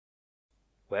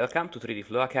Welcome to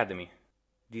 3Dflow Academy.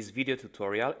 This video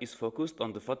tutorial is focused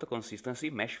on the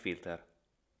photoconsistency mesh filter.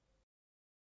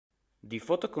 The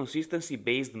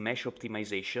photoconsistency-based mesh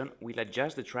optimization will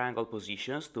adjust the triangle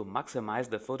positions to maximize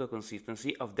the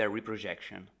photoconsistency of their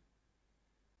reprojection.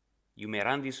 You may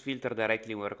run this filter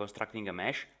directly when reconstructing a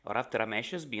mesh or after a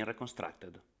mesh has been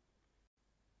reconstructed.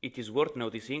 It is worth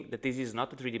noticing that this is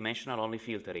not a three-dimensional only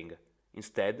filtering.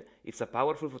 Instead, it's a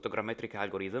powerful photogrammetric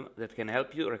algorithm that can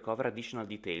help you recover additional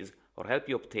details or help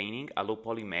you obtaining a low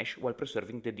poly mesh while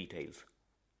preserving the details.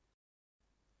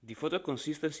 The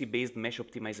photoconsistency-based mesh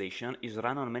optimization is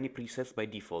run on many presets by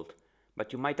default,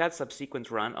 but you might add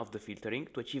subsequent run of the filtering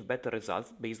to achieve better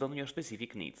results based on your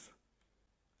specific needs.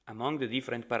 Among the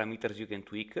different parameters you can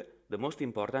tweak, the most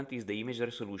important is the image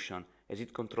resolution, as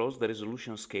it controls the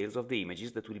resolution scales of the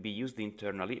images that will be used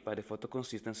internally by the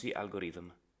photoconsistency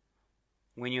algorithm.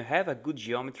 When you have a good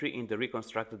geometry in the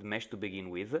reconstructed mesh to begin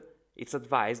with, it's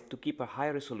advised to keep a high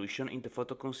resolution in the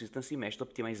photoconsistency mesh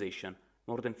optimization,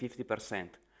 more than 50%,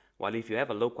 while if you have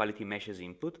a low quality mesh as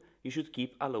input, you should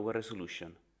keep a lower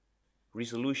resolution.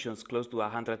 Resolutions close to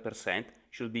 100%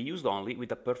 should be used only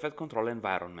with a perfect control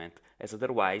environment, as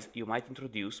otherwise you might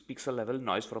introduce pixel level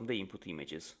noise from the input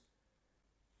images.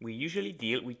 We usually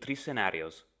deal with three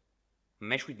scenarios: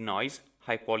 mesh with noise,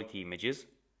 high quality images;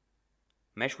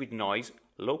 mesh with noise,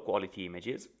 low quality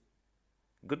images;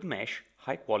 good mesh,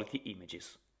 high quality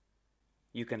images.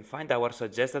 You can find our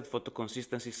suggested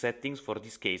photoconsistency settings for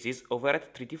these cases over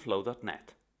at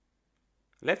 3dflow.net.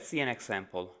 Let's see an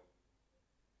example.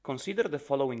 Consider the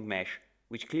following mesh,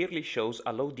 which clearly shows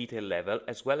a low detail level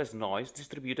as well as noise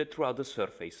distributed throughout the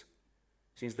surface.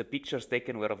 Since the pictures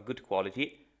taken were of good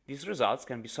quality, these results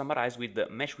can be summarized with the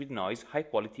mesh with noise, high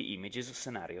quality images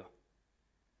scenario.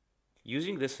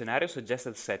 Using the scenario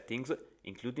suggested settings,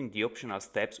 including the optional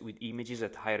steps with images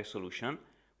at high resolution,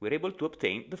 we're able to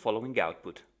obtain the following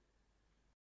output.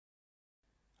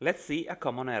 Let's see a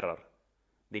common error.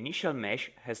 The initial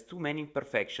mesh has too many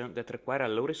imperfections that require a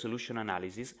low resolution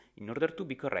analysis in order to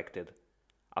be corrected.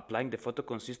 Applying the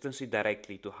photoconsistency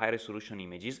directly to high resolution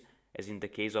images, as in the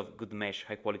case of good mesh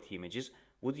high quality images,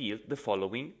 would yield the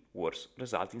following worse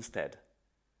result instead.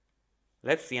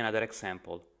 Let's see another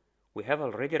example. We have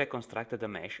already reconstructed a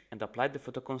mesh and applied the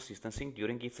photoconsistency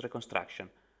during its reconstruction,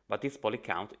 but its poly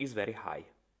count is very high.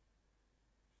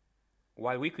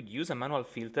 While we could use a manual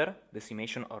filter,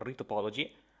 decimation or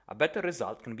retopology, a better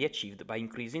result can be achieved by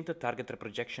increasing the target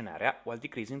reprojection area while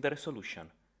decreasing the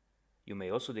resolution. You may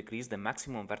also decrease the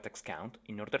maximum vertex count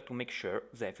in order to make sure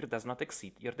Zephyr does not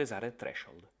exceed your desired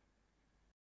threshold.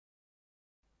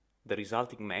 The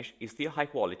resulting mesh is still high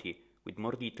quality, with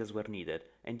more details where needed,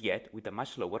 and yet with a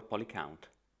much lower poly count.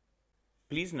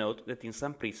 Please note that in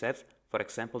some presets, for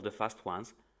example the fast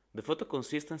ones, the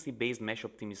photoconsistency-based mesh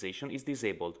optimization is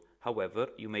disabled. However,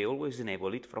 you may always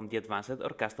enable it from the advanced or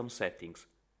custom settings.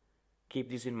 Keep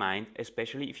this in mind,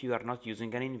 especially if you are not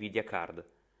using an NVIDIA card.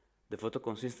 The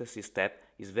photoconsistency step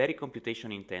is very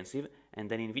computation intensive,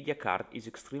 and an NVIDIA card is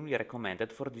extremely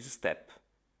recommended for this step.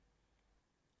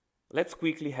 Let's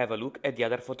quickly have a look at the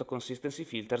other photoconsistency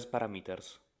filters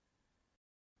parameters.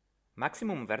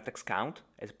 Maximum vertex count,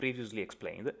 as previously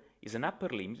explained, is an upper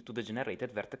limit to the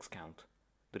generated vertex count.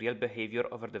 The real behavior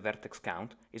over the vertex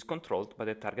count is controlled by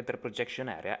the target reprojection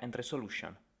area and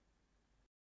resolution.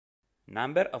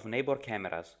 Number of neighbor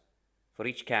cameras. For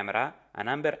each camera, a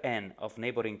number n of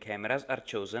neighboring cameras are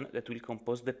chosen that will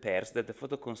compose the pairs that the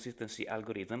photoconsistency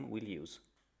algorithm will use.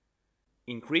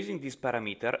 Increasing this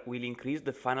parameter will increase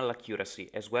the final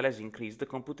accuracy as well as increase the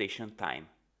computation time.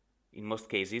 In most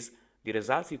cases, the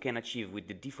results you can achieve with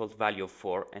the default value of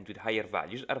 4 and with higher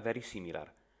values are very similar,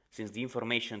 since the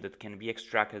information that can be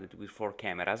extracted with 4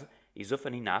 cameras is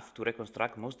often enough to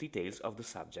reconstruct most details of the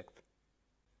subject.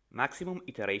 Maximum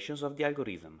iterations of the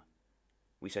algorithm.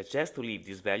 We suggest to leave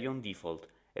this value on default,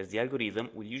 as the algorithm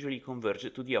will usually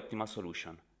converge to the optimal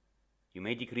solution. You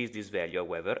may decrease this value,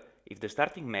 however, if the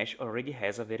starting mesh already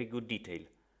has a very good detail.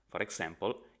 For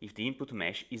example, if the input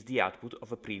mesh is the output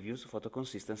of a previous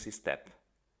photoconsistency step.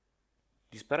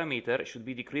 This parameter should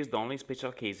be decreased only in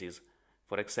special cases,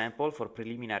 for example for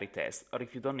preliminary tests or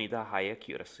if you don't need a high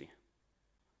accuracy.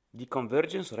 The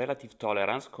convergence relative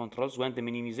tolerance controls when the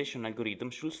minimization algorithm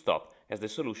should stop as the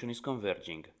solution is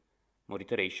converging. More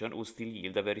iteration will still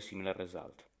yield a very similar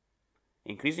result.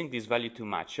 Increasing this value too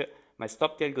much might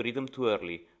stop the algorithm too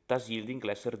early, thus yielding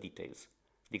lesser details.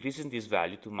 Decreasing this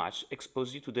value too much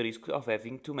exposes you to the risk of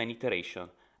having too many iterations,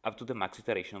 up to the max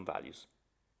iteration values.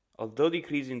 Although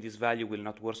decreasing this value will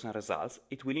not worsen results,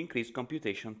 it will increase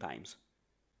computation times.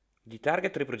 The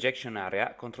target reprojection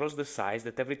area controls the size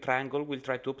that every triangle will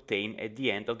try to obtain at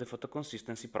the end of the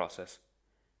photoconsistency process.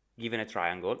 Given a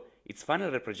triangle, its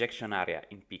final reprojection area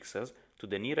in pixels to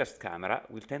the nearest camera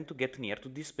will tend to get near to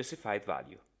this specified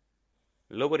value.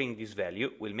 Lowering this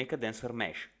value will make a denser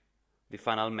mesh. The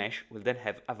final mesh will then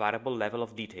have a variable level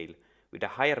of detail, with a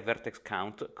higher vertex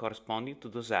count corresponding to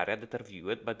those areas that are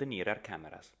viewed by the nearer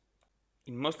cameras.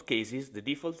 In most cases, the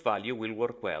default value will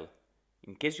work well.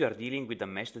 In case you are dealing with a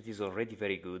mesh that is already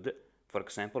very good, for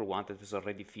example one that has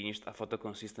already finished a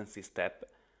photoconsistency step,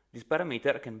 this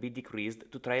parameter can be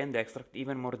decreased to try and extract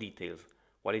even more details,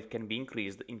 while it can be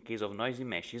increased in case of noisy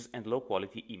meshes and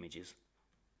low-quality images.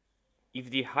 If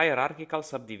the hierarchical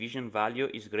subdivision value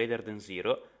is greater than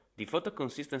 0, the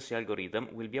photoconsistency algorithm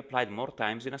will be applied more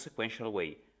times in a sequential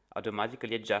way,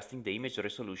 automatically adjusting the image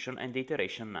resolution and the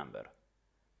iteration number.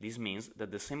 This means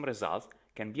that the same results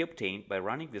can be obtained by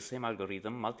running the same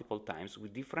algorithm multiple times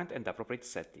with different and appropriate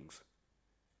settings.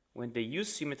 When the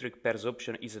Use Symmetric Pairs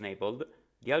option is enabled,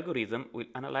 the algorithm will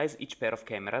analyze each pair of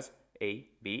cameras, A,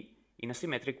 B, in a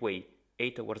symmetric way,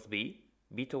 A towards B,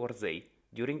 B towards A,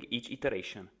 during each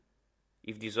iteration.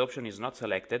 If this option is not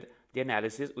selected, the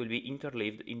analysis will be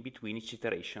interleaved in between each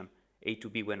iteration, A to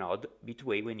B when odd, B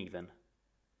to A when even.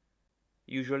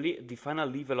 Usually, the final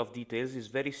level of details is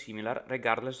very similar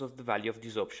regardless of the value of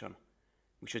this option.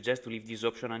 We suggest to leave this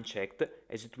option unchecked,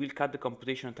 as it will cut the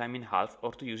computation time in half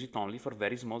or to use it only for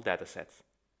very small datasets.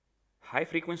 High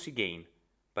frequency gain.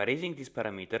 By raising this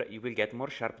parameter, you will get more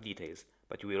sharp details,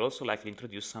 but you will also likely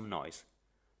introduce some noise.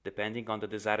 Depending on the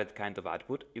desired kind of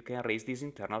output, you can raise this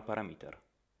internal parameter.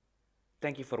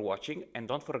 Thank you for watching, and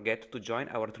don't forget to join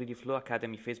our 3Dflow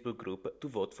Academy Facebook group to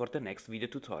vote for the next video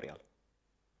tutorial.